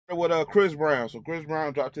with Chris Brown. So Chris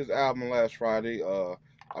Brown dropped his album last Friday. I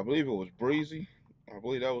believe it was Breezy. I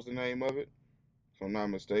believe that was the name of it, if I'm not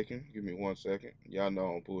mistaken. Give me 1 second. Y'all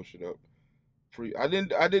know I'm pull shit up. I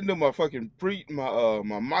didn't do my fucking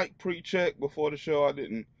my mic pre-check before the show. I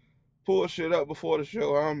didn't pull shit up before the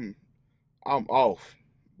show. I'm off,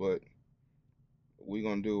 but we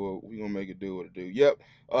gonna make it do what it do. Yep.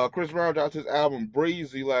 Chris Brown dropped his album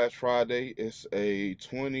Breezy last Friday. It's a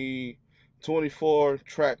 2024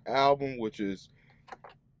 track album, which is,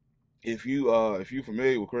 if you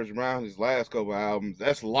familiar with Chris Brown, his last couple albums,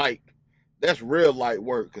 that's light. That's real light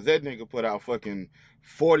work, because that nigga put out fucking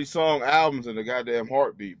 40-song albums in a goddamn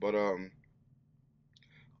heartbeat. But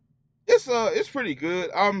it's pretty good.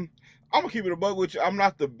 I'm gonna keep it a buck with you. I'm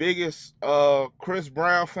not the biggest Chris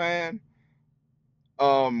Brown fan.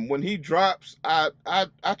 When he drops, I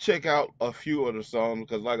check out a few of the songs,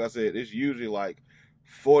 because like I said, it's usually like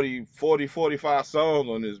 45 songs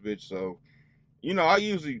on this bitch. So, I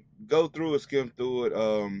usually go through and skim through it.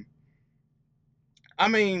 I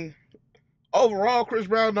mean, overall, Chris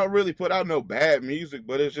Brown don't really put out no bad music,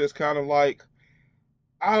 but it's just kind of like,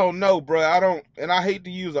 I don't know, bro. And I hate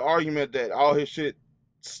to use the argument that all his shit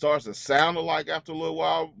starts to sound alike after a little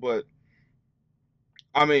while, but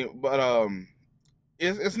I mean,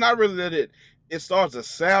 it's not really that it starts to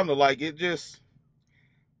sound alike. It just,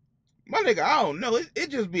 my nigga, I don't know. It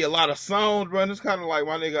just be a lot of songs, bro. And it's kind of like,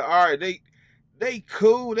 my nigga, all right, they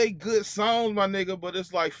cool, they good songs, my nigga, but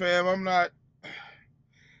it's like, fam,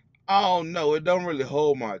 I don't know. It don't really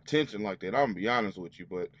hold my attention like that. I'm gonna be honest with you.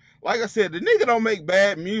 But like I said, the nigga don't make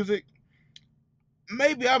bad music.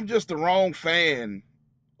 Maybe I'm just the wrong fan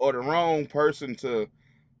or the wrong person that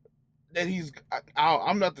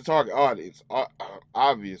I'm not the target audience,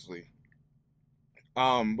 obviously.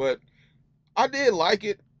 But I did like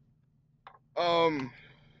it. Um,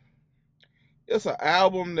 it's an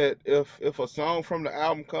album that if a song from the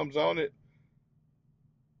album comes on it,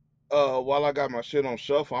 while I got my shit on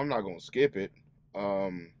shuffle, I'm not gonna skip it.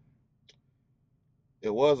 Um,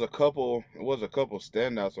 it was a couple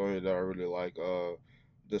standouts on it that I really like.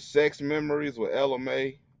 The Sex Memories with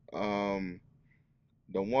LMA.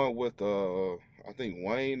 The one with I think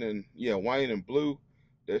Wayne and Blue.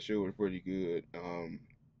 That shit was pretty good.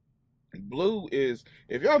 Blue is,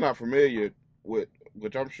 if y'all not familiar with,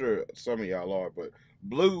 which I'm sure some of y'all are, but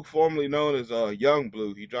Blue, formerly known as Young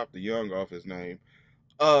Blue, he dropped the Young off his name.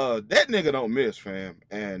 That nigga don't miss, fam.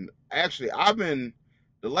 And actually, I've been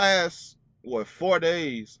the last 4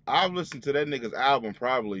 days, I've listened to that nigga's album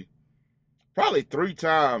probably 3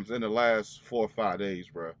 times in the last 4 or 5 days,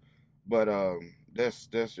 bro. But that's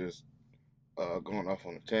just going off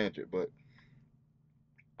on a tangent. But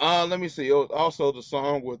let me see. Also the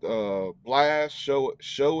song with Blast,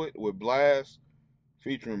 Show It with Blast,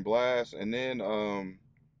 featuring Blast, and then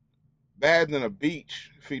Bad Than a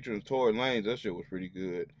Beach featuring Tory Lanez. That shit was pretty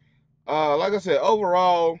good. Like I said,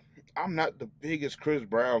 overall, I'm not the biggest Chris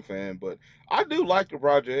Brown fan, but I do like the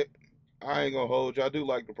project. I ain't gonna hold you. I do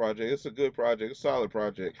like the project. It's a good project. It's a solid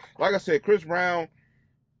project. Like I said, Chris Brown,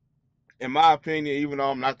 in my opinion, even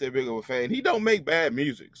though I'm not that big of a fan, he don't make bad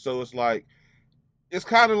music. So it's like, it's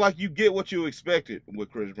kind of like you get what you expected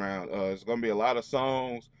with Chris Brown. It's gonna be a lot of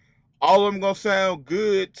songs. All of them gonna sound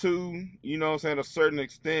good to, what I'm saying, a certain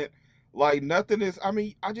extent. Like, nothing is, I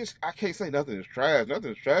mean, I can't say nothing is trash.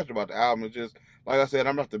 Nothing is trash about the album. It's just, like I said,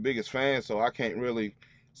 I'm not the biggest fan, so I can't really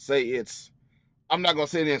say I'm not gonna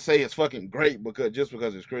sit there and say it's fucking great because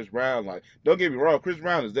it's Chris Brown. Like, don't get me wrong, Chris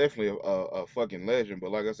Brown is definitely a fucking legend.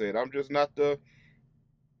 But like I said, I'm just not the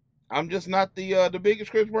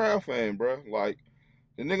biggest Chris Brown fan, bro. Like,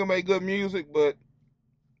 the nigga make good music, but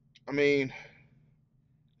I mean,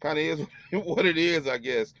 kind of is what it is, I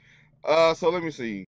guess. So let me see.